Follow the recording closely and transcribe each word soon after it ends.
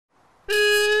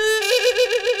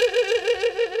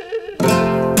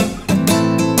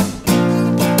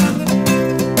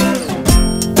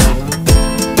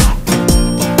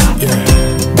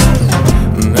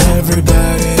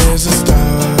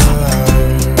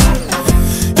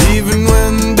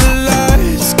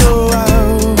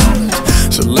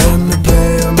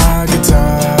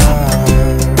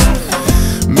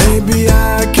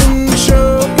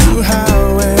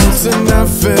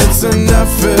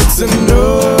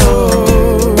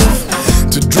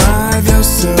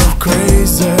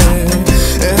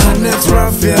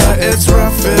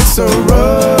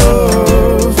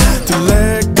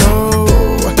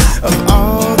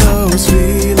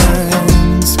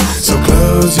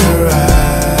your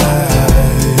eyes,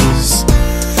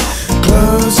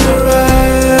 close your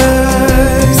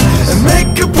eyes, and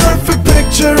make a perfect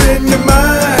picture in your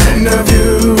mind of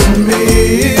you and me,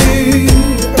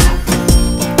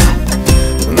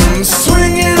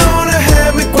 swinging on a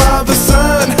hammock while the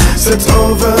sun sets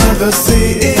over the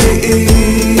sea.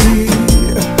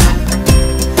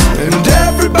 And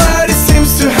everybody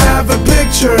seems to have a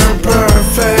picture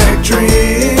perfect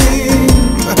dream.